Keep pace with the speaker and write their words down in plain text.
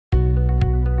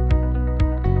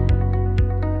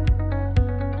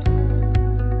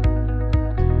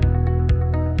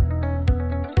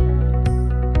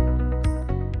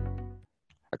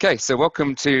Okay, so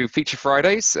welcome to Feature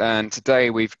Fridays, and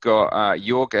today we've got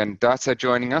Jörg and Data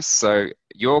joining us. So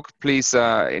Jörg, please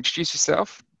introduce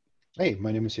yourself. Hey,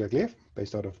 my name is Jörg Lev,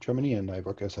 based out of Germany, and I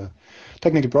work as a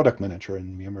technical product manager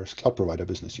in VMware's Cloud Provider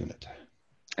business unit.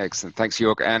 Excellent, thanks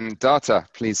Jörg. And Data,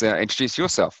 please introduce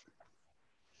yourself.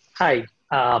 Hi,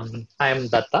 I am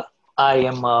Datta. I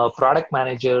am a product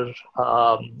manager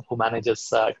who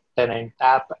manages Tenant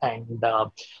App and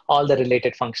all the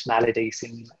related functionalities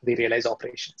in vRealize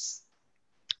operations.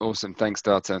 Awesome, thanks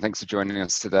Data, and thanks for joining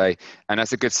us today. And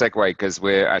that's a good segue because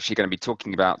we're actually going to be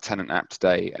talking about Tenant App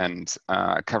today and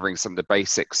covering some of the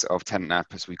basics of Tenant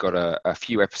App, as we've got a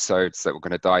few episodes that we're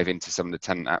going to dive into some of the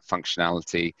Tenant App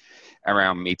functionality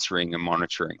around metering and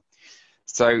monitoring.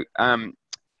 So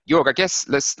Jörg, I guess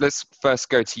let's first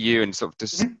go to you and sort of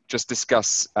just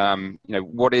discuss,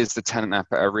 what is the Tenant App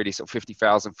at a really sort of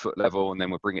 50,000 foot level, and then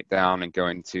we'll bring it down and go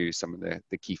into some of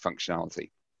the key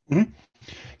functionality.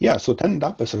 Yeah, so Tenant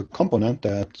App is a component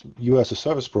that you as a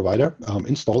service provider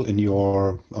install in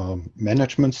your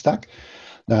management stack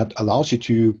that allows you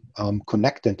to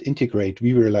connect and integrate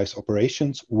vRealize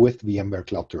operations with VMware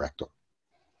Cloud Director.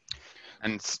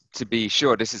 And to be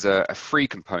sure, this is a free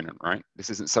component, right?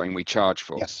 This isn't something we charge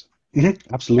for. Yes,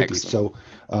 absolutely. Excellent.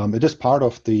 So it is part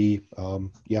of the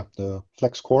the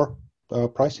Flex Core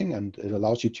pricing, and it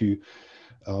allows you to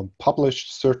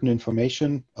publish certain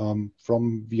information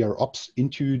from vRops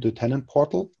into the tenant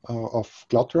portal of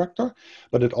Cloud Director,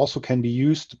 but it also can be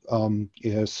used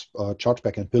as a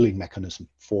chargeback and billing mechanism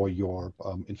for your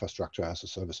infrastructure as a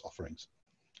service offerings.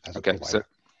 Okay,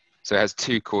 so it has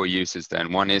two core uses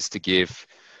then. One is to give,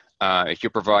 if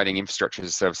you're providing infrastructure as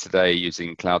a service today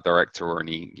using Cloud Director or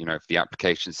any, the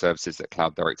application services that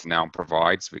Cloud Director now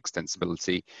provides with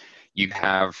extensibility, you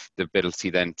have the ability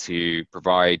then to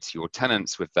provide your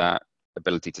tenants with that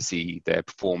ability to see their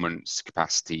performance,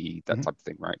 capacity, that type of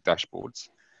thing, right? Dashboards.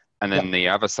 And then the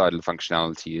other side of the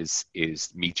functionality is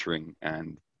metering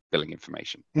and billing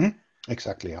information.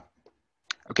 Exactly, yeah.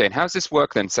 Okay, and how does this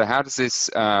work then? So how does this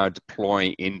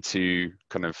deploy into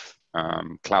kind of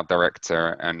Cloud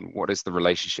Director, and what is the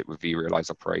relationship with vRealize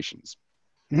operations?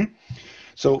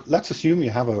 So let's assume you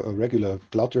have a regular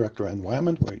Cloud Director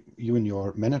environment where you in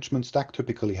your management stack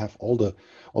typically have all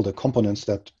the components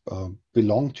that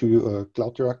belong to a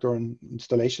Cloud Director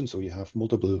installation. So you have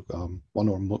multiple one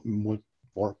or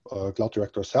more Cloud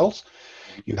Director cells.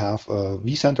 You have a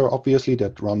vCenter, obviously,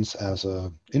 that runs as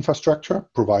an infrastructure,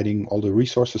 providing all the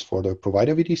resources for the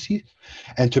provider VDC,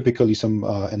 and typically some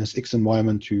NSX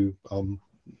environment to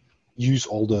use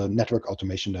all the network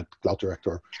automation that Cloud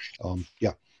Director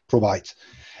provides.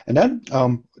 And then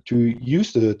to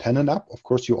use the Tenant App, of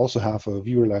course, you also have a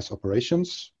vRealize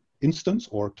operations instance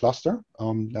or cluster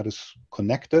that is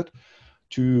connected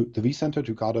to the vCenter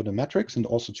to gather the metrics, and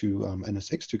also to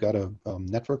NSX to gather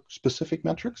network-specific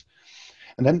metrics.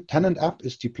 And then Tenant App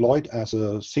is deployed as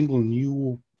a single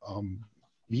new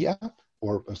vApp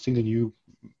or a single new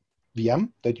VM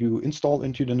that you install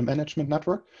into the management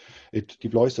network. It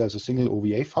deploys as a single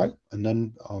OVA file, and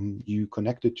then you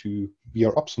connect it to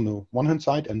vRops on the one hand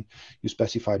side, and you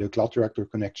specify the Cloud Director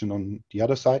connection on the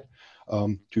other side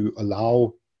to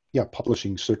allow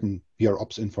publishing certain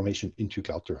vRops information into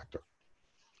Cloud Director.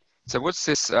 So what's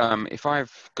this, if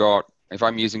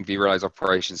I'm using vRealize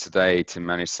operations today to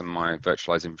manage some of my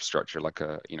virtualized infrastructure, like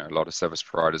a lot of service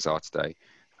providers are today,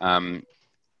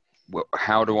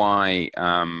 how do I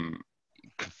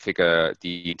configure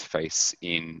the interface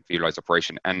in vRealize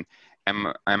operation? And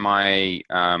am I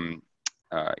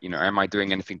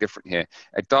doing anything different here?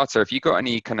 Data, have you got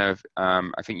any kind of,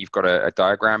 I think you've got a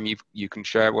diagram you can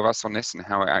share with us on this and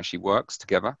how it actually works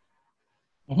together?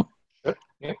 Sure,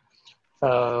 yeah.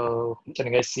 Can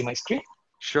you guys see my screen?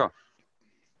 Sure.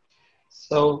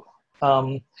 So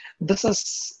this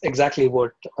is exactly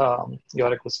what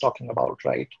Jörg was talking about,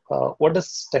 right? What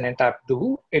does Tenant App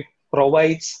do? It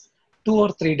provides 2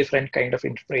 or 3 different kind of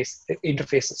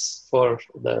interfaces for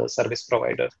the service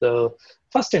provider. The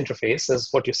first interface is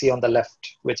what you see on the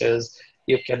left, which is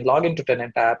you can log into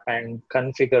Tenant App and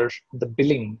configure the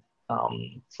billing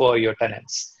for your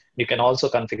tenants. You can also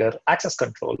configure access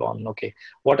control on,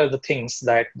 what are the things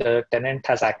that the tenant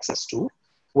has access to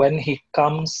when he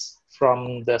comes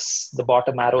from the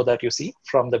bottom arrow that you see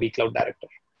from the vCloud Director.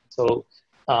 So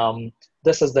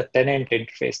this is the tenant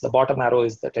interface. The bottom arrow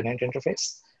is the tenant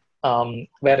interface,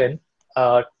 wherein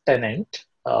a tenant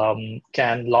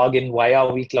can log in via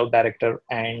vCloud Director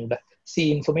and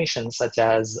see information such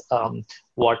as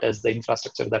what is the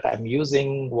infrastructure that I'm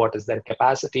using, what is their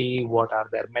capacity, what are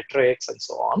their metrics, and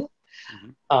so on.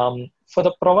 For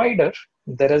the provider,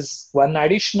 there is one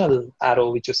additional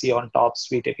arrow which you see on top,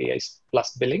 Suite APIs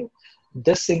plus billing.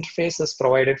 This interface is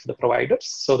provided for the providers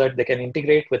so that they can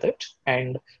integrate with it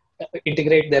and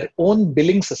integrate their own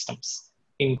billing systems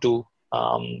into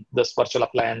this virtual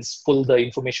appliance, pull the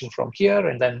information from here,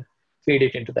 and then feed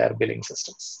it into their billing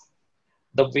systems.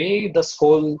 The way this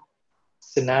whole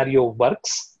scenario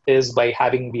works is by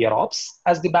having vRops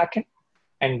as the backend.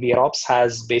 And vRops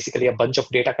has basically a bunch of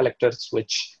data collectors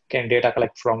which can data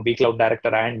collect from vCloud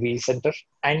Director and vCenter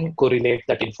and correlate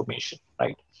that information,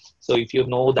 right? So if you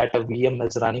know that a VM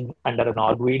is running under an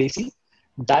org VDC,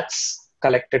 that's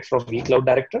collected from vCloud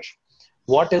Director.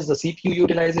 What is the CPU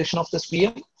utilization of this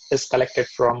VM is collected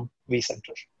from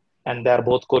vCenter. And they're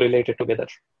both correlated together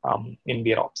in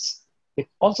vRops. It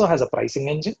also has a pricing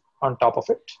engine on top of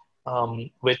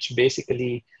it, which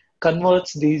basically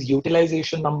converts these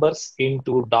utilization numbers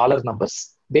into dollar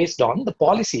numbers based on the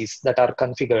policies that are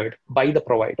configured by the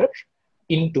provider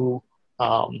into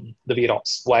the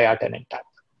vRops via Tenant App.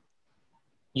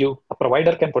 A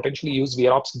provider can potentially use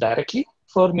vRops directly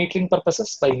for metering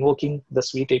purposes by invoking the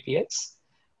Suite APIs.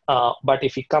 But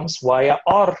if he comes via,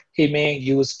 or he may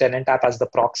use Tenant App as the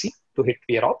proxy to hit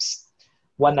vRops.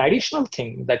 One additional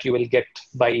thing that you will get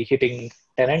by hitting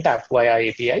Tenant App via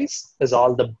APIs is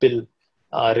all the bill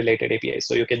related APIs.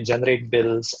 So you can generate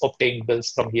bills, obtain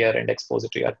bills from here and expose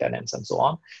it to your tenants and so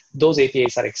on. Those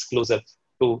APIs are exclusive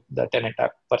to the Tenant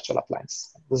App virtual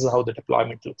appliance. This is how the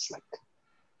deployment looks like.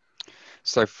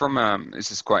 So from,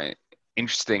 this is quite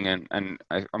interesting, and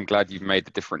I'm glad you've made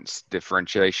the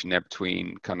differentiation there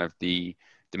between kind of the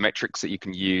metrics that you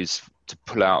can use to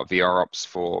pull out vRops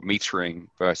for metering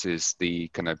versus the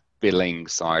kind of billing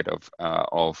side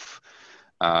of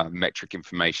metric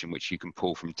information, which you can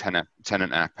pull from Tenant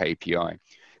App API.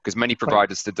 Because many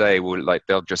providers today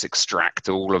they'll just extract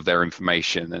all of their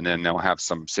information and then they'll have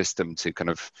some system to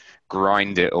kind of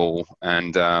grind it all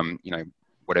and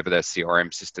whatever their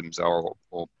CRM systems are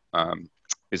or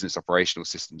business operational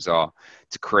systems are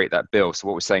to create that bill. So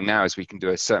what we're saying now is we can do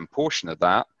a certain portion of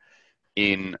that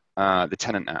in the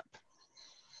Tenant App.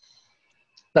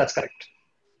 That's correct.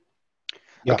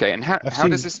 Yeah, okay, and how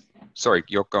does this? Sorry,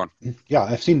 you're gone. Yeah,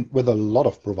 I've seen with a lot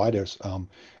of providers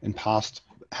in past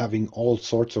having all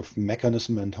sorts of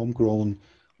mechanism and homegrown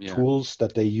tools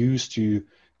that they use to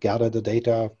gather the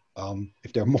data.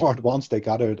 If they're more advanced, they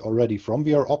gather it already from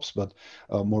vRops, but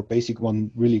more basic one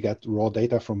really get raw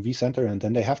data from vCenter, and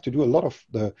then they have to do a lot of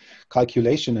the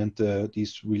calculation and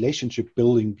these relationship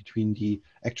building between the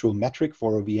actual metric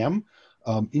for a VM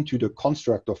into the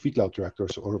construct of vCloud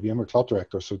Directors or VMware Cloud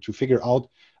Director. So to figure out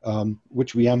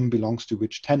which VM belongs to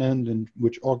which tenant and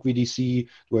which org VDC,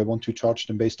 do I want to charge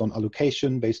them based on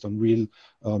allocation, based on real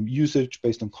usage,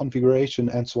 based on configuration,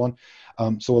 and so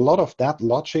on. So a lot of that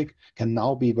logic can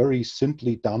now be very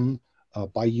simply done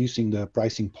by using the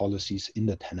pricing policies in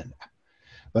the Tenant App.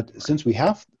 But since we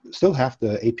still have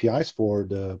the APIs for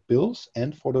the bills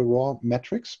and for the raw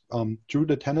metrics through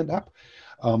the Tenant App,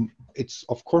 it's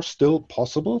of course still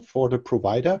possible for the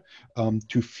provider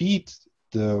to feed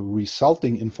the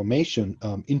resulting information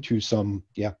into some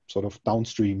sort of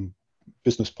downstream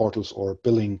business portals or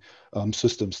billing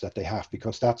systems that they have,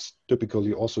 because that's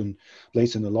typically also in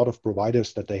place in a lot of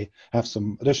providers that they have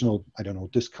some additional,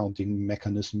 discounting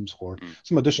mechanisms or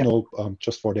some additional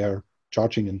just for their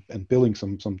charging and billing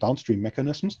some downstream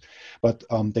mechanisms, but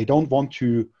they don't want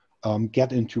to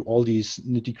get into all these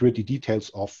nitty-gritty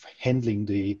details of handling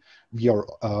the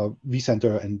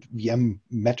vCenter and VM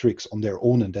metrics on their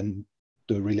own, and then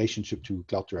the relationship to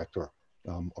Cloud Director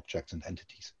objects and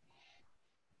entities.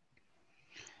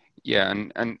 Yeah,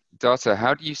 and Data,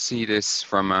 how do you see this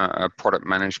from a product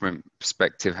management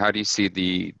perspective? How do you see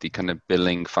the kind of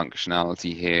billing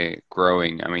functionality here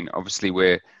growing? I mean, obviously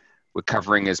we're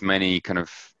covering as many kind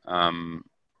of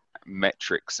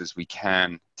metrics as we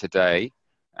can today.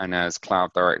 And as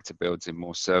Cloud Director builds in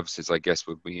more services, I guess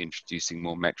we'll be introducing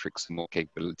more metrics and more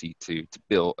capability to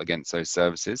bill against those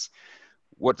services.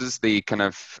 What does the kind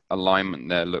of alignment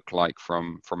there look like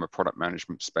from a product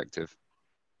management perspective?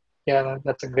 Yeah,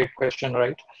 that's a great question,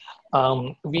 right?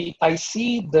 I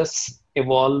see this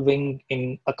evolving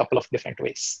in a couple of different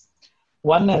ways.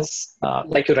 One is,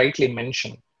 like you rightly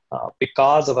mentioned,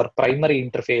 because our primary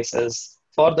interface is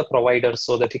for the provider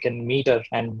so that he can meter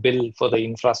and bill for the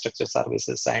infrastructure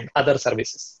services and other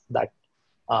services that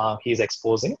he's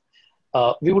exposing.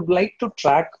 We would like to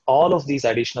track all of these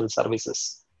additional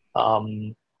services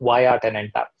via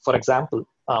Tenant App. For example,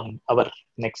 our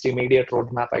next immediate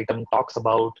roadmap item talks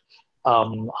about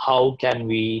how can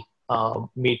we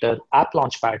meter App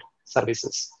Launchpad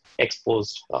services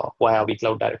exposed via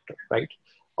vCloud Director, right?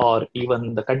 or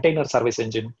even the container service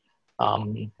engine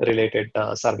related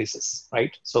services,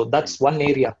 right? So that's one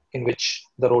area in which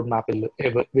the roadmap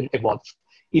will evolve.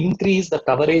 Increase the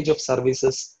coverage of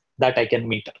services that I can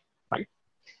meter, right?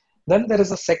 Then there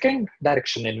is a second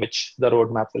direction in which the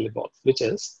roadmap will evolve, which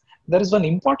is there is one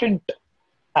important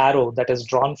arrow that is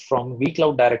drawn from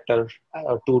vCloud Director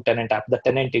to Tenant App, the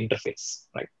tenant interface,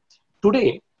 right?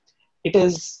 Today, it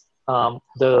is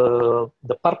the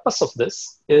purpose of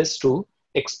this is to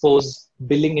expose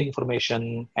billing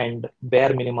information and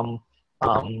bare minimum.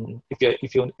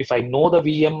 If I know the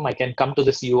VM, I can come to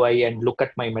this UI and look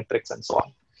at my metrics and so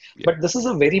on. Yeah. But this is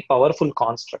a very powerful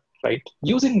construct, right?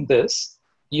 Using this,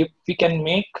 we can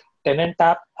make Tenant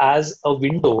App as a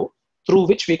window through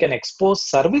which we can expose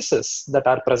services that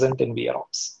are present in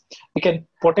vRops. We can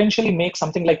potentially make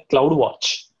something like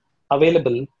CloudWatch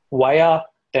available via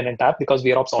Tenant App because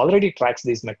vRops already tracks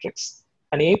these metrics.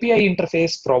 An API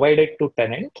interface provided to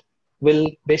tenant will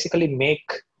basically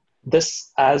make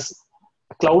this as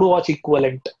a CloudWatch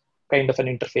equivalent kind of an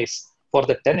interface for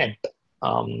the tenant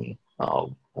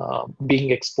being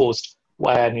exposed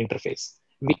via an interface.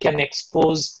 We can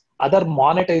expose other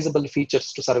monetizable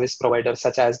features to service providers,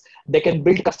 such as they can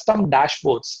build custom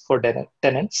dashboards for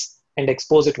tenants and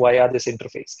expose it via this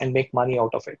interface and make money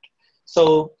out of it.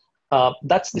 So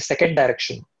that's the second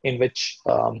direction in which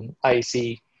I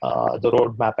see the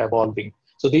roadmap evolving.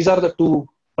 So these are the two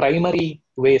primary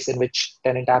ways in which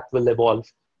Tenant App will evolve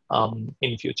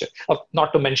in future.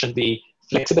 Not to mention the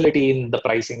flexibility in the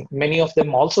pricing. Many of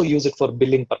them also use it for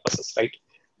billing purposes, right?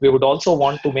 We would also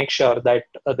want to make sure that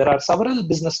there are several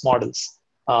business models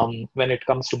when it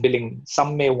comes to billing.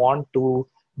 Some may want to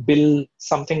bill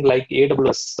something like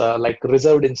AWS, like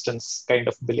reserved instance kind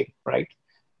of billing, right?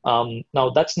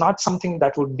 Now, that's not something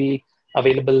that would be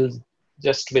available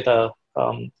just with a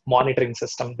monitoring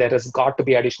system. There has got to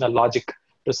be additional logic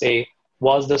to say,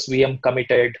 was this VM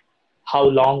committed? How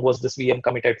long was this VM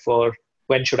committed for?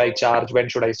 When should I charge? When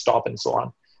should I stop? And so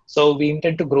on. So we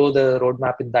intend to grow the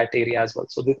roadmap in that area as well.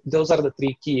 So those are the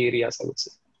three key areas, I would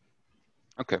say.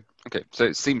 Okay. So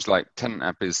it seems like Tenant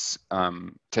App is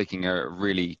taking a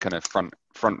really kind of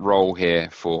front role here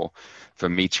for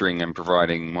metering and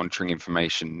providing monitoring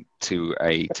information to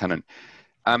a tenant.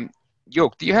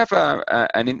 York, do you have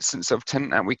an instance of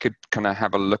Tenant App we could kind of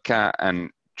have a look at, and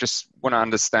just want to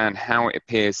understand how it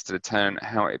appears to the tenant,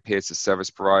 how it appears to service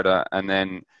provider, and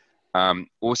then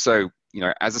also,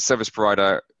 as a service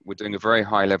provider, we're doing a very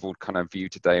high level kind of view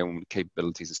today on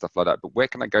capabilities and stuff like that, but where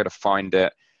can I go to find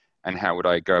it, and how would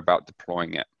I go about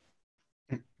deploying it?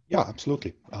 Yeah,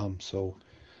 absolutely. So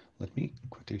let me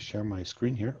quickly share my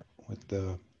screen here with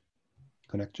the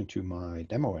connection to my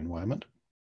demo environment.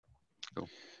 Cool.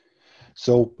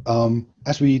 So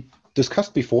as we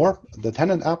discussed before, the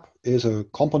Tenant App is a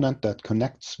component that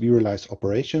connects vRealize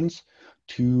operations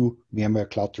to VMware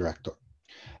Cloud Director.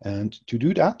 And to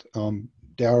do that,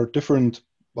 there are different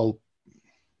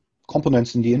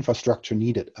components in the infrastructure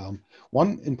needed.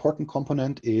 One important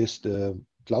component is the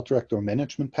Cloud Director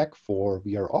management pack for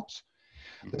vRops.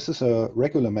 This is a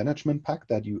regular management pack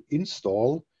that you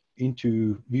install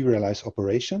into vRealize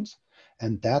operations,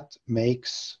 and that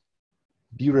makes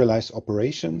vRealize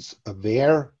operations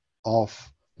aware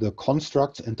of the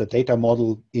constructs and the data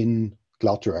model in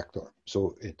Cloud Director.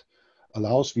 So it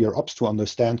allows vRops to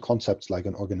understand concepts like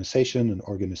an organization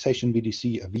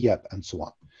VDC, a VApp, and so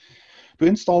on. To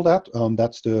install that,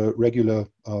 that's the regular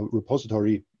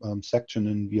repository section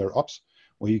in vRops,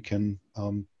 where you can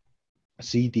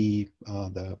see the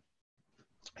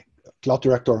Cloud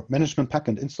Director management pack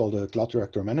and install the Cloud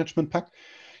Director management pack.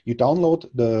 You download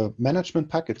the management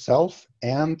pack itself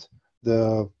and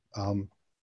the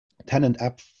Tenant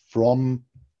App from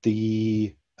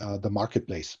the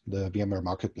marketplace, the VMware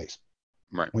marketplace.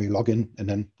 Right. Where you log in and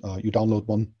then you download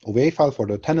one OVA file for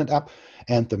the Tenant App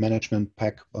and the management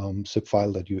pack zip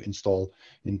file that you install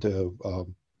into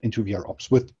vRops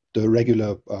with the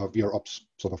regular vRops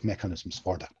sort of mechanisms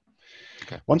for that.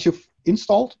 Okay. Once you've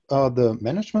installed the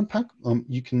management pack,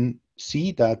 you can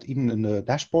see that even in the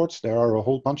dashboards, there are a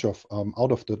whole bunch of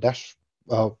out of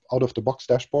the box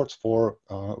dashboards for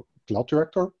Cloud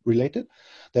Director related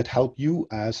that help you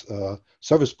as a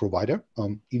service provider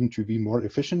even to be more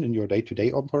efficient in your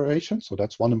day-to-day operations. So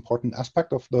that's one important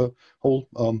aspect of the whole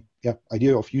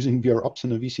idea of using vRops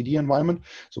in a VCD environment.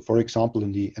 So for example,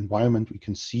 in the environment, we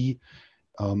can see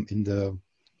in the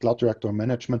Cloud Director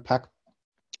management pack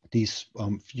these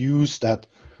views that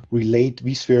relate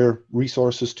vSphere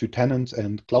resources to tenants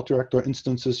and Cloud Director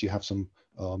instances. You have some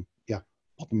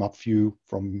bottom-up view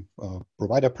from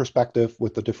provider perspective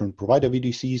with the different provider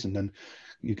VDCs, and then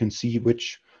you can see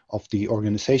which of the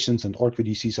organizations and org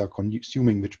VDCs are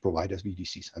consuming which providers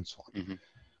VDCs and so on.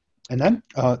 And then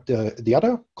the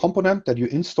other component that you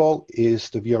install is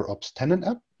the vRealize Tenant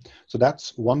App. So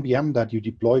that's one VM that you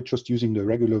deploy just using the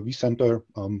regular vCenter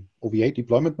OVA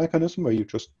deployment mechanism, where you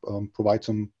just provide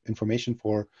some information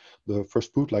for the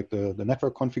first boot, like the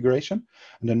network configuration.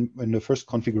 And then in the first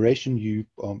configuration, you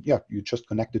just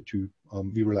connect it to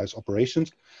vRealize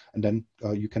operations, and then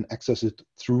you can access it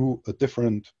through a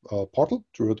different portal,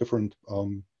 through a different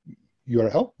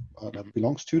URL that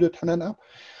belongs to the Tenant App.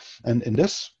 And in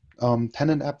this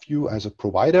Tenant App view, as a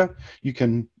provider, you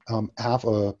can have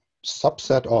a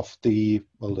subset of the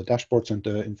dashboards and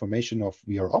the information of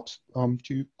vRealize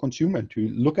to consume and to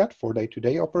look at for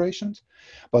day-to-day operations.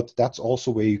 But that's also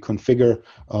where you configure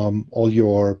all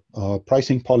your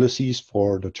pricing policies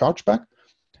for the chargeback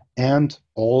and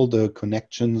all the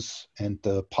connections and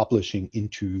the publishing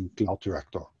into Cloud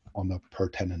Director on a per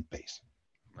tenant base.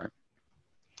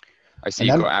 I see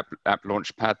you've got app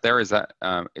Launchpad there. Is that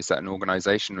an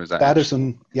organization, or is that? That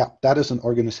is an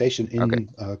organization in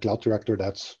Cloud Director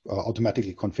that's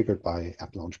automatically configured by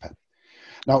App Launchpad.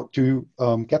 Now, to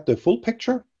get the full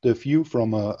picture, the view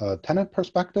from a tenant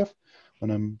perspective, when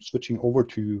I'm switching over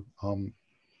to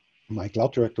my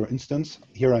Cloud Director instance,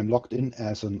 here I'm logged in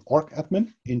as an org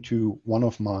admin into one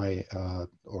of my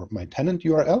my tenant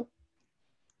URL.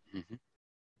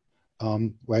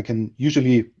 Where I can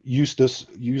usually use this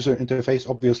user interface,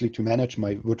 obviously, to manage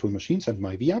my virtual machines and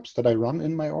my vApps that I run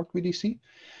in my org VDC.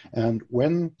 And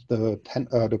when the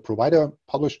provider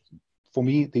published for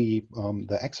me the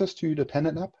access to the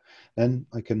Tenant App, then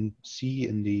I can see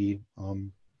in the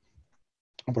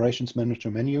Operations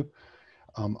Manager menu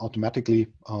automatically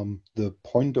the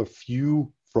point of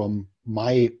view from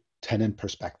my tenant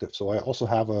perspective. So I also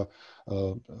have a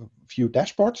few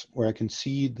dashboards where I can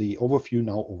see the overview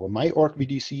now over my org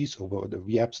VDCs, over the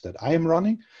vApps that I am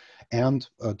running, and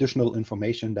additional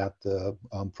information that the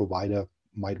provider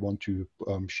might want to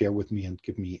share with me and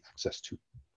give me access to.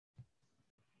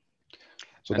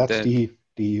 So and that's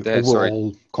the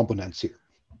overall components here.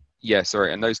 Yeah,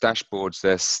 sorry. And those dashboards,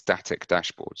 they're static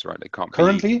dashboards, right? They can't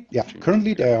currently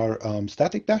they are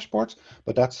static dashboards,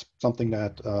 but that's something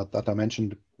that that I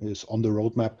mentioned is on the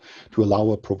roadmap to allow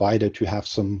a provider to have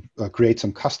some create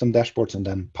some custom dashboards and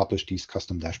then publish these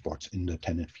custom dashboards in the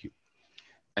tenant view.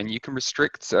 And you can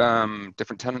restrict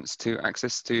different tenants to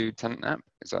access to Tenant App.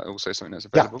 Is that also something that's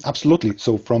available? Yeah, absolutely.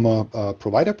 So from a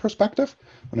provider perspective,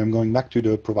 when I'm going back to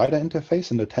the provider interface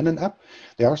in the Tenant App,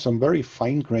 there are some very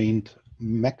fine-grained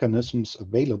mechanisms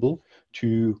available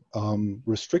to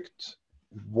restrict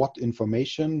what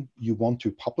information you want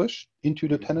to publish into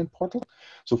the tenant portal.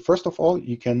 So first of all,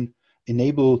 you can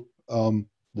enable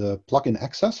the plugin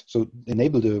access. So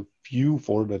enable the view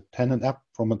for the Tenant App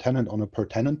from a tenant on a per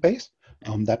tenant base.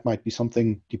 That might be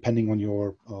something depending on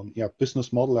your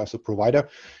business model as a provider.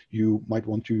 You might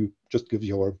want to just give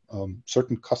your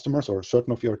certain customers or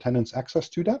certain of your tenants access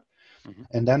to that.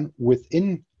 And then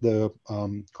within the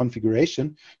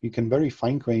configuration, you can very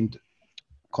fine-grained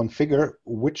configure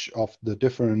which of the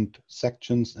different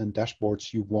sections and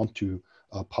dashboards you want to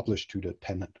publish to the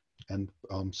tenant. And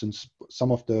since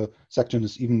some of the section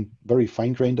is even very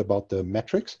fine-grained about the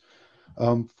metrics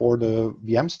for the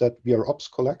VMs that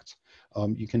vRealize collects,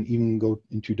 you can even go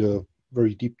into the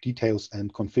very deep details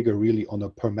and configure really on a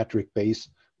per metric base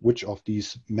which of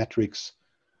these metrics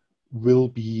will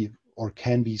be or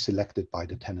can be selected by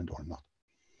the tenant or not.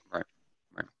 Right.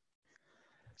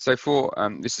 So for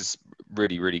this is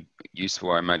really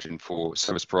useful, I imagine, for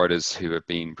service providers who have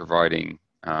been providing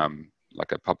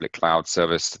like a public cloud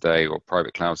service today or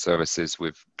private cloud services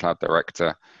with Cloud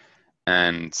Director,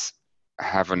 and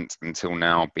haven't until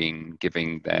now been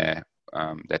giving their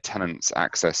tenants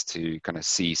access to kind of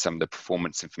see some of the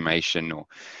performance information, or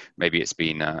maybe it's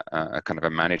been a kind of a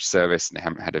managed service and they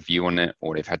haven't had a view on it,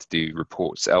 or they've had to do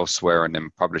reports elsewhere and then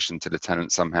publish them to the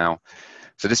tenant somehow.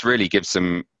 So this really gives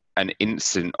them an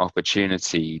instant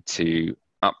opportunity to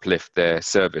uplift their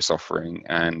service offering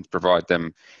and provide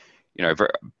them,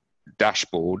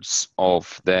 dashboards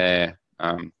of their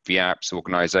vApps,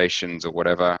 organizations, or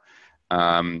whatever,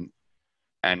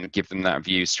 and give them that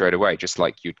view straight away, just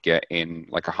like you'd get in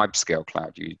like a hyperscale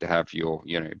cloud. You'd have your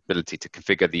ability to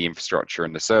configure the infrastructure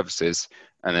and the services,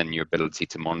 and then your ability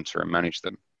to monitor and manage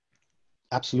them.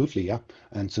 Absolutely, yeah.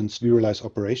 And since vRealize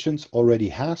Operations already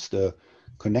has the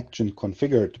connection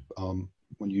configured,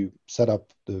 when you set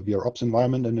up the vRealize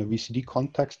environment in a VCD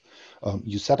context,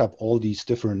 you set up all these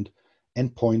different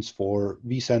endpoints for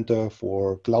vCenter,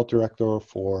 for Cloud Director,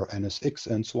 for NSX,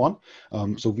 and so on.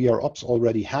 So vRealize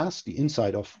already has the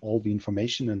insight of all the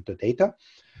information and the data.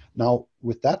 Now,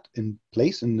 with that in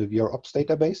place in the VROps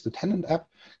database, the tenant app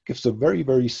gives a very,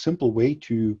 very simple way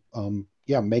to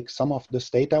make some of this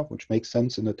data, which makes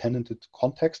sense in a tenanted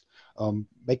context,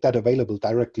 make that available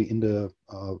directly in the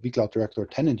vCloud Director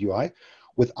tenant UI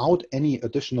without any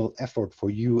additional effort for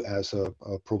you as a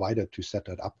provider to set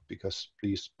that up, because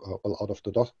these, out of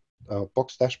the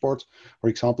box dashboards, for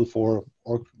example, for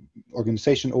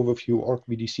organization overview, org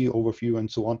VDC overview,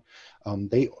 and so on,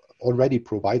 they already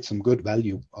provide some good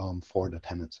value for the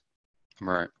tenants.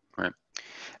 Right.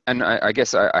 And I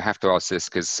guess I have to ask this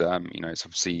because it's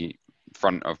obviously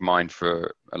front of mind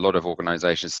for a lot of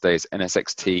organizations today is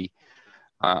NSXT.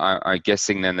 I'm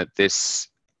guessing then that this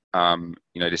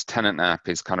this tenant app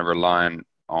is kind of reliant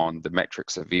on the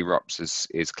metrics that vRealize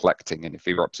is collecting, and if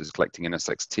vRealize is collecting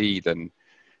NSXT, then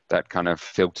that kind of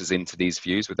filters into these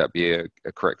views. Would that be a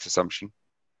correct assumption?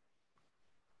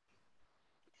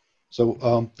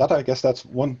 So I guess that's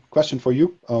one question for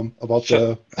you about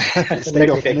the state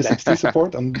of NSXT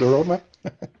support on the roadmap.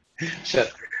 Sure.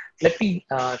 Let me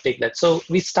take that. So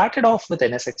we started off with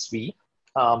NSXV,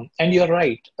 and you're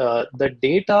right. The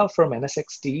data from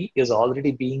NSXT is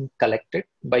already being collected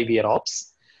by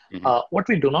vRealize. What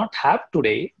we do not have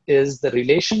today is the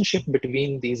relationship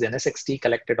between these NSXT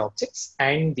collected objects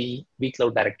and the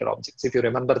vCloud Director objects. If you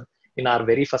remember in our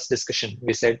very first discussion,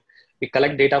 we said we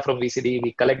collect data from VCD,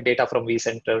 we collect data from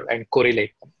vCenter and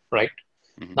correlate them, right?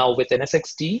 Now with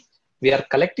NSXT, we are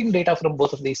collecting data from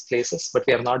both of these places, but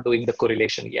we are not doing the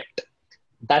correlation yet.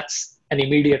 That's an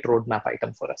immediate roadmap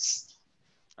item for us.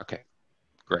 Okay,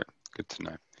 great, good to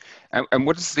know. And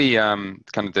what does the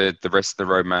kind of the rest of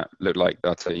the roadmap look like,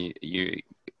 Data? You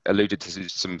alluded to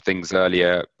some things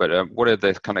earlier, but what are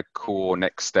the kind of core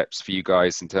next steps for you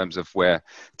guys in terms of where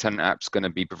Tenant App's going to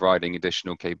be providing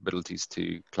additional capabilities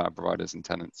to cloud providers and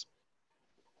tenants?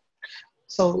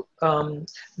 So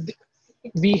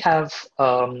we have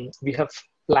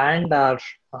planned our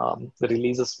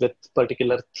releases with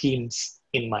particular themes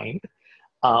in mind.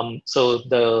 So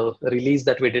the release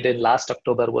that we did in last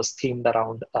October was themed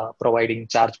around providing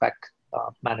chargeback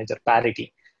manager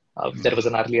parity. There was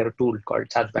an earlier tool called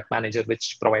Chargeback Manager,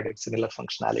 which provided similar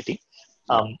functionality.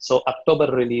 So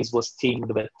October release was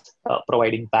themed with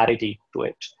providing parity to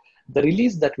it. The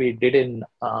release that we did in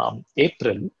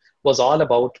April was all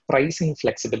about pricing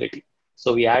flexibility.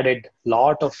 So we added a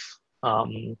lot of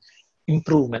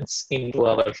improvements into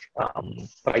our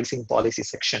pricing policy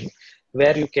section,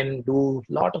 where you can do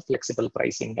a lot of flexible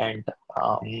pricing and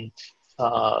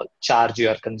charge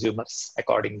your consumers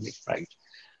accordingly, right?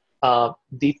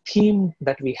 The theme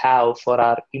that we have for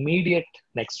our immediate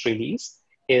next release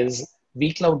is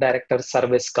vCloud Director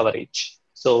service coverage.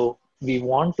 So we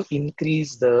want to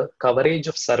increase the coverage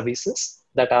of services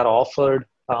that are offered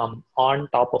on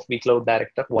top of vCloud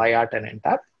Director via Tenant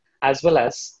App, as well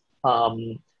as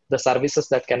the services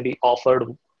that can be offered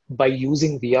by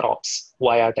using vRealize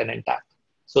via Tenant App.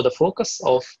 So the focus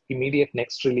of immediate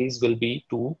next release will be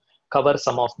to cover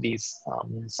some of these,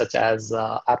 such as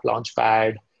App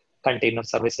Launchpad, Container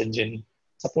Service Engine.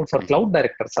 Support for Cloud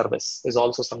Director service is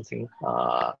also something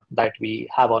that we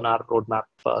have on our roadmap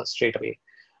straight away.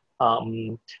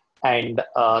 And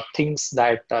things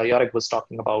that Yorick was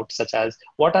talking about, such as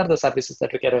what are the services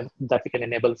that we can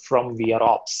enable from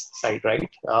vRealize side, right?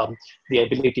 The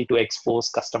ability to expose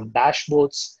custom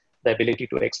dashboards, the ability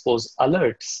to expose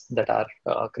alerts that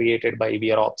are created by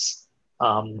vRealize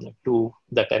to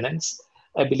the tenants,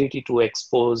 ability to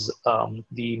expose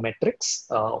the metrics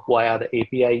via the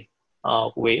API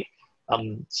way,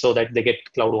 so that they get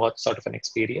CloudWatch sort of an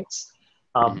experience.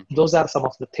 Those are some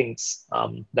of the things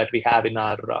that we have in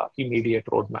our immediate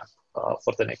roadmap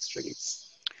for the next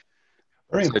release.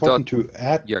 Very important to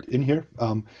add in here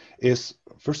is,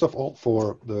 first of all,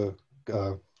 for the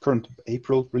current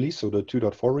April release, so the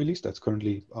 2.4 release that's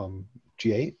currently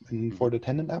GA for the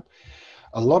Tenant App,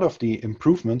 a lot of the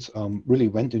improvements really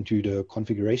went into the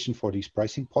configuration for these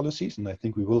pricing policies, and I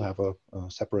think we will have a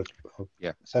separate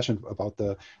session about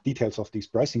the details of these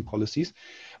pricing policies.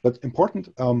 But important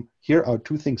here are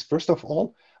two things. First of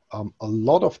all, a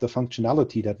lot of the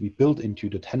functionality that we built into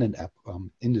the Tenant App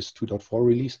in this 2.4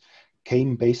 release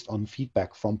came based on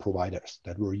feedback from providers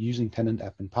that were using Tenant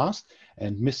App in past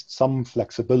and missed some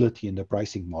flexibility in the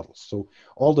pricing models. So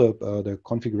all the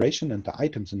configuration and the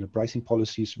items in the pricing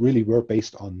policies really were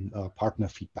based on partner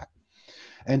feedback.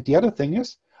 And the other thing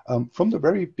is, from the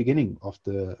very beginning of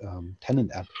the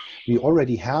Tenant App, we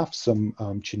already have some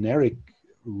generic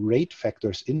rate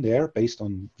factors in there based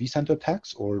on vCenter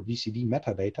tags or VCD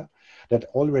metadata that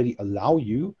already allow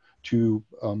you to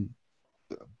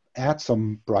add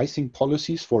some pricing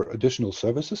policies for additional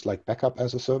services like backup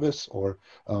as a service or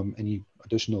any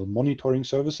additional monitoring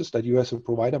services that you as a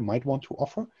provider might want to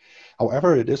offer.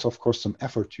 However, it is of course some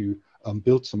effort to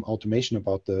build some automation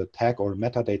about the tag or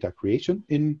metadata creation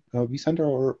in vCenter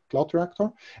or Cloud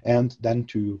Director, and then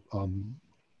to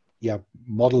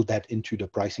model that into the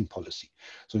pricing policy.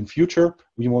 So in future,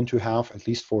 we want to have, at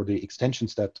least for the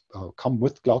extensions that come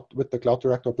with the Cloud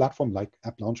Director platform, like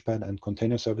App Launchpad and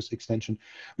Container Service extension,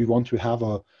 we want to have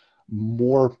a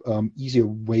more easier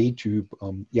way to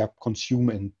consume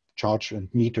and charge and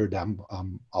meter them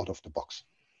out of the box.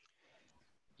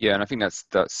 Yeah, and I think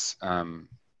that's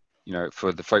you know,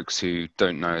 for the folks who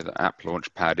don't know, that App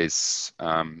Launchpad is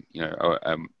you know,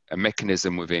 a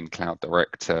mechanism within Cloud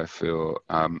Director for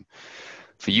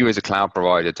you as a cloud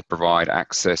provider to provide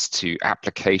access to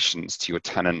applications to your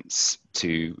tenants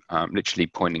to literally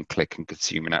point and click and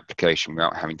consume an application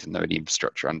without having to know the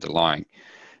infrastructure underlying.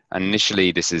 And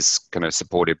initially, this is kind of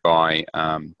supported by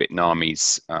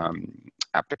Bitnami's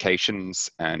applications,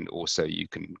 and also you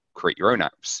can create your own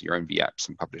apps, your own vApps,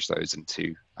 and publish those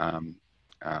into App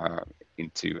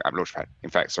Launchpad. In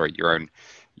fact, sorry, your own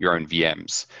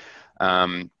VMs.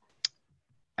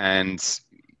 And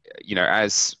you know,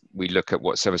 as we look at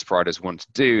what service providers want to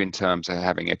do in terms of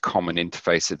having a common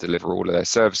interface to deliver all of their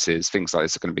services, things like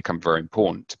this are going to become very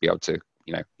important to be able to,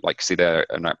 you know, like see there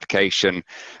an application,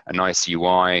 a nice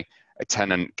UI, a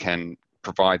tenant can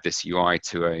provide this UI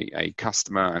to a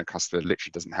customer, and a customer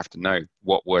literally doesn't have to know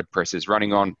what WordPress is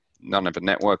running on. None of the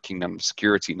networking, none of the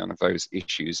security, none of those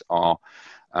issues are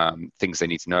things they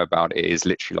need to know about. It is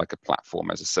literally like a platform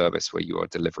as a service where you are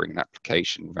delivering an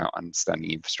application without understanding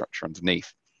the infrastructure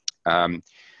underneath.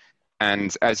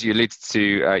 And as you alluded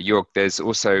to, Jörg, there's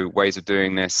also ways of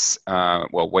doing this,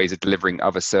 ways of delivering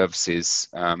other services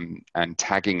and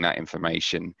tagging that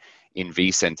information in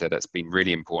vCenter. That's been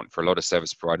really important for a lot of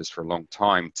service providers for a long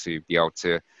time, to be able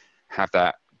to have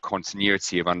that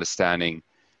continuity of understanding,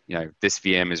 you know, this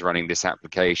VM is running this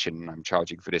application, I'm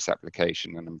charging for this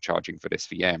application, and I'm charging for this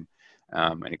VM,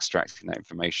 and extracting that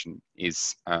information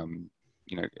is,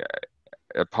 you know,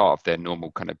 a part of their normal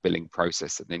kind of billing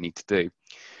process that they need to do.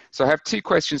 So I have two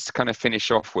questions to kind of finish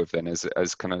off with then,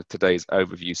 as kind of today's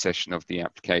overview session of the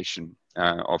application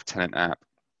of Tenant App.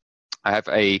 I have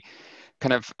a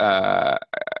kind of, I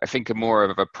think, a more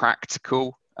of a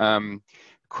practical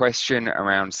question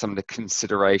around some of the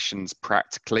considerations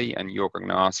practically, and you're going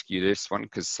to ask you this one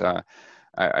because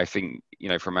I think, you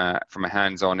know, from a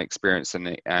hands-on experience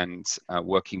and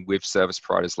working with service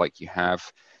providers like you have,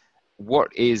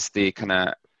 what is the kind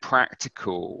of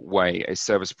practical way a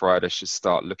service provider should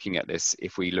start looking at this?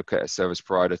 If we look at a service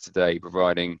provider today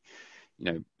providing, you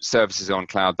know, services on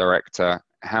Cloud Director,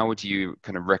 how would you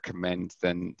kind of recommend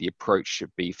then the approach should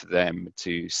be for them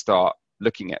to start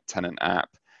looking at Tenant App,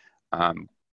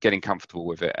 getting comfortable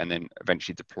with it, and then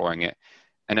eventually deploying it?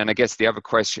 And then I guess the other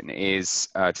question is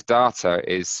to Data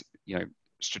is, you know,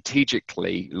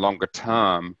 strategically longer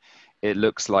term, it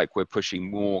looks like we're pushing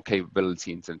more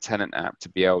capability into the Tenant App to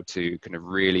be able to kind of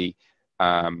really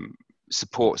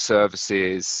support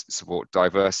services, support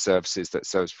diverse services that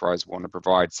service providers want to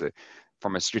provide. So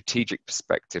from a strategic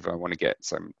perspective, I want to get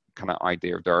some kind of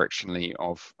idea of directionally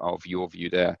of your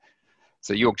view there.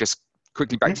 So Jörg, just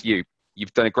quickly back to you.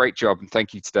 You've done a great job, and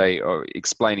thank you today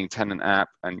explaining Tenant App,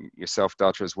 and yourself,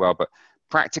 Data, as well. But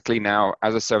practically now,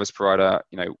 as a service provider,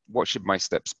 you know, what should my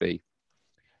steps be?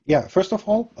 Yeah, first of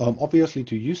all, obviously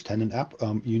to use Tenant App,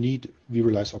 you need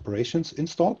vRealize operations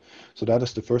installed. So that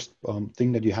is the first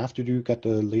thing that you have to do, get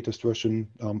the latest version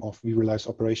of vRealize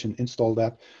operation, install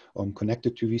that, connect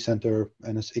it to vCenter,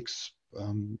 NSX,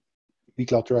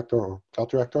 vCloud Director or Cloud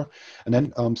Director, and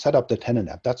then set up the Tenant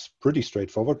App. That's pretty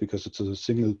straightforward because it's a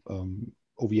single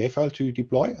OVA file to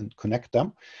deploy and connect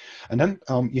them. And then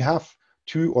you have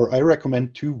I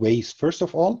recommend two ways. First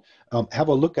of all, have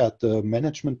a look at the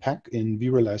management pack in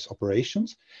vRealize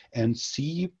operations and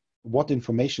see what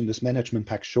information this management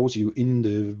pack shows you in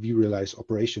the vRealize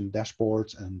operation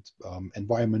dashboards and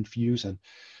environment views, and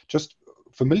just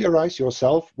familiarize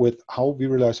yourself with how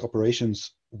vRealize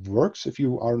operations works if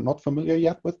you are not familiar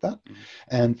yet with that,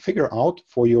 and figure out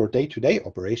for your day-to-day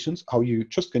operations how you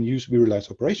just can use vRealize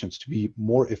operations to be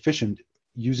more efficient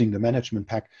using the management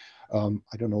pack.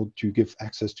 I don't know, to give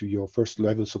access to your first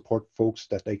level support folks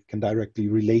that they can directly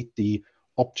relate the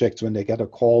objects when they get a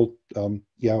call. A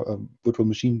virtual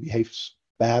machine behaves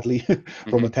badly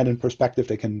from a tenant perspective,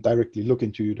 they can directly look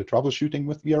into the troubleshooting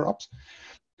with VROps.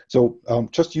 So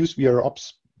just use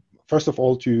VROps, first of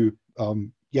all, to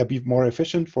be more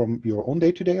efficient from your own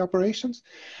day-to-day operations.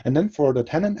 And then for the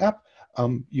Tenant App,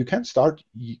 you can start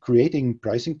creating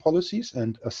pricing policies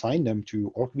and assign them to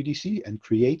org VDC and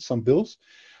create some bills.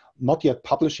 not yet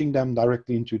publishing them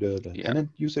directly into the Yeah. tenant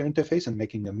user interface and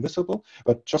making them visible,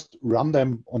 but just run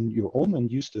them on your own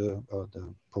and use the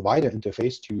provider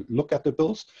interface to look at the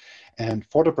bills. And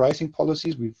for the pricing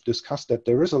policies, we've discussed that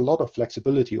there is a lot of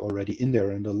flexibility already in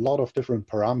there and a lot of different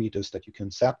parameters that you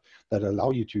can set that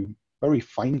allow you to very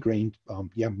fine-grained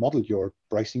model your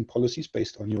pricing policies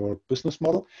based on your business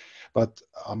model. But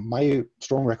my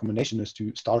strong recommendation is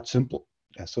to start simple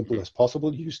as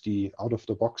possible. Use the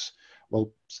out-of-the-box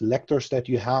selectors that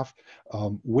you have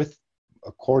with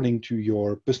according to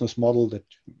your business model that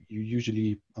you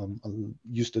usually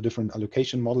use the different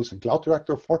allocation models in Cloud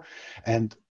Director for,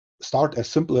 and start as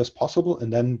simple as possible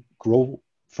and then grow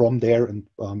from there and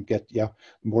get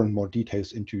more and more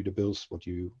details into the bills, what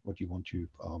you want to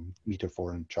meter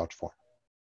for and charge for.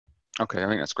 Okay, I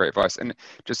think that's great advice. And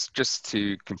just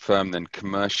to confirm then,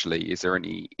 commercially, is there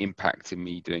any impact in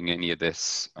me doing any of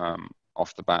this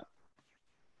off the bat?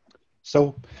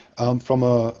 So from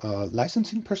a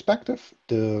licensing perspective,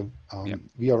 the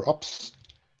vRealize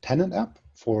tenant app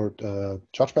for the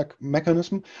chargeback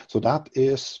mechanism, so that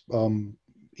is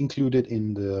included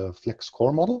in the Flex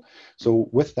Core model. So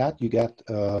with that, you get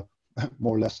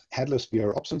more or less headless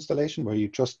vRealize installation where you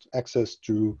just access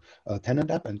through a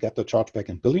tenant app and get the chargeback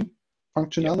and billing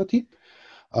functionality.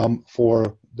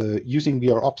 For the using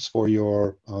vRealize for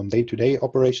your day-to-day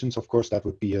operations, of course, that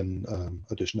would be an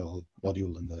additional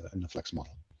module in the Flex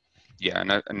model.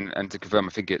 Yeah, and to confirm,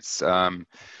 I think it's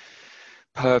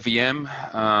per VM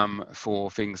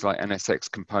for things like NSX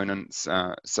components.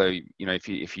 So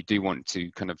if you do want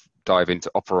to kind of dive into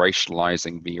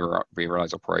operationalizing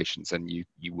vRealize operations, then you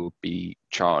will be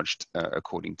charged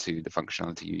according to the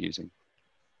functionality you're using.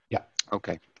 Yeah.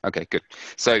 Okay, good.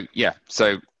 So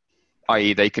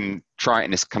i.e. they can try it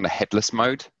in this kind of headless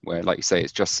mode where, like you say,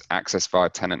 it's just access via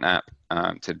Tenant App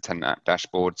to the Tenant App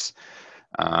dashboards,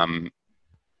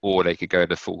 or they could go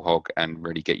to full hog and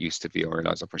really get used to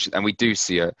vRealize operations. And we do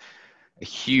see a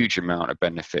huge amount of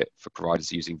benefit for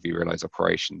providers using vRealize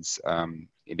operations.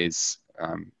 It is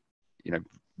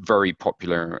very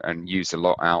popular and used a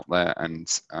lot out there, and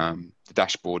the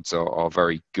dashboards are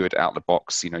very good out the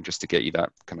box, just to get you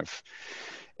that kind of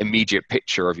immediate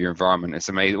picture of your environment. It's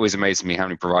amazing. It always amazes me how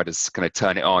many providers kind of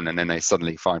turn it on and then they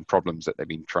suddenly find problems that they've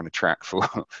been trying to track for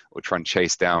or try and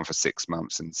chase down for 6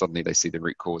 months, and suddenly they see the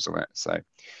root cause of it. So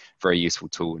very useful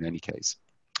tool in any case.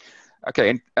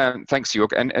 Okay, and thanks,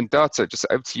 Jörg. And Data, just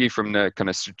over to you from the kind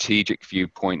of strategic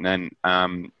viewpoint then.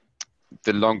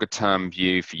 The longer term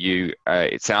view for you,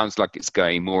 it sounds like it's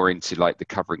going more into like the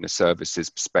covering the services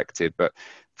perspective, but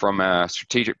from a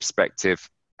strategic perspective,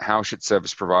 how should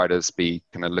service providers be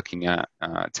kind of looking at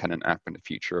Tenant App and the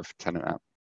future of Tenant App?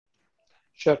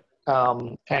 Sure.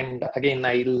 And again,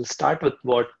 I'll start with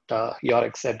what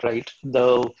Jörg said, right?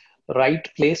 The right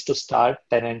place to start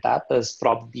Tenant App is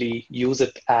probably use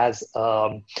it as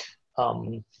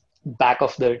back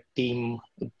of the team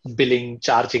billing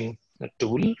charging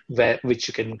tool which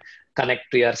you can connect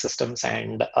to your systems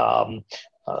and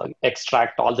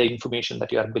extract all the information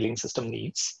that your billing system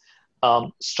needs.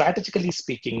 Strategically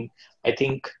speaking, I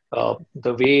think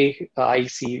the way I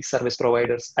see service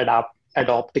providers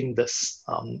adopting this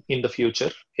in the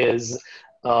future is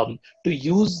to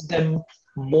use Tenant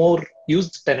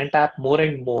App more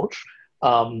and more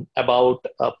about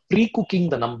pre-cooking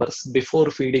the numbers before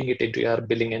feeding it into your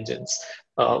billing engines.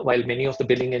 While many of the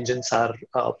billing engines are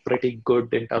pretty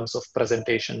good in terms of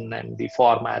presentation and the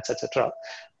formats, etc.,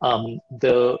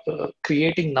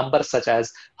 creating numbers such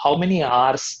as how many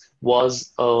hours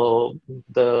was how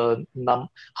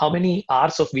many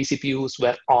hours of vCPUs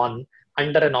were on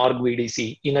under an org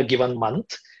VDC in a given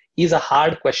month is a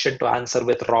hard question to answer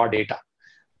with raw data.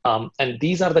 And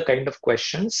these are the kind of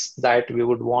questions that we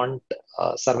would want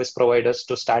service providers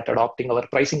to start adopting our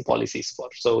pricing policies for.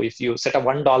 So if you set a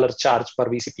 $1 charge per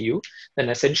vCPU, then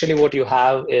essentially what you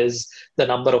have is the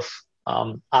number of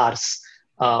hours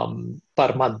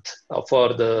per month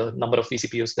for the number of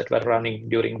vCPUs that were running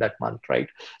during that month, right?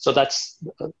 So that's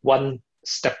one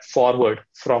step forward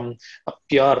from a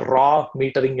pure raw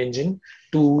metering engine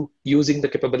to using the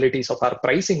capabilities of our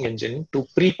pricing engine to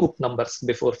pre-cook numbers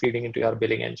before feeding into your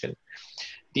billing engine.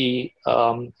 The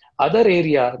other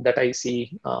area that I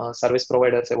see service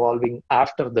providers evolving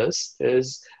after this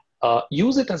is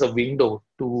use it as a window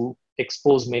to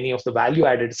expose many of the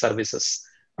value-added services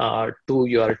to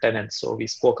your tenants. So we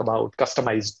spoke about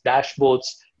customized dashboards,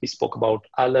 we spoke about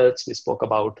alerts, we spoke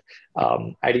about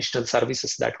additional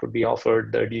services that could be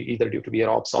offered either due to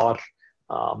vRops or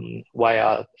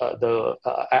via the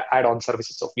add-on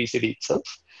services of VCD itself.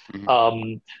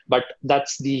 Mm-hmm. But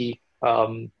that's the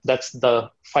That's the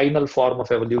final form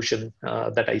of evolution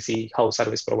that I see how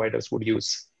service providers would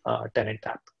use Tenant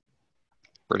App.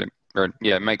 Brilliant.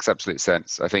 Yeah, it makes absolute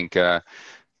sense. I think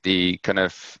the kind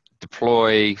of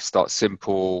deploy, start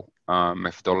simple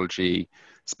methodology,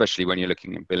 especially when you're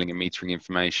looking at billing and metering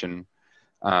information,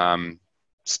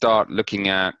 start looking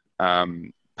at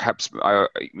perhaps,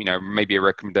 maybe a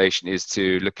recommendation is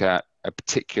to look at a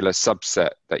particular subset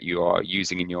that you are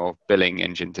using in your billing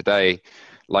engine today,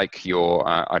 like your,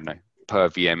 per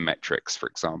VM metrics, for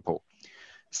example.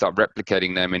 Start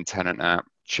replicating them in Tenant App,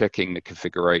 checking the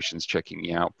configurations, checking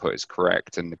the output is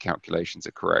correct and the calculations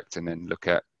are correct, and then look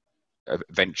at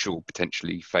eventual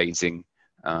potentially phasing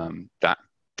that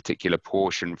particular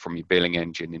portion from your billing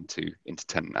engine into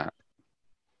Tenant App.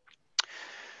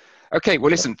 Okay,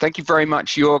 well, listen, thank you very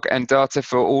much, Jorg and Data,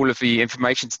 for all of the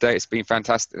information today. It's been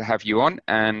fantastic to have you on,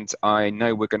 and I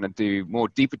know we're going to do more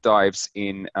deeper dives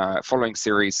in following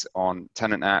series on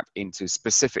Tenant App into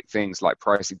specific things like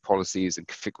pricing policies and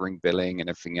configuring billing and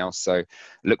everything else. So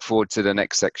look forward to the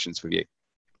next sections with you.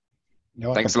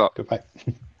 You're Thanks a lot. Goodbye.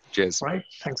 Cheers. All right.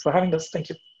 Thanks for having us. Thank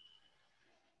you.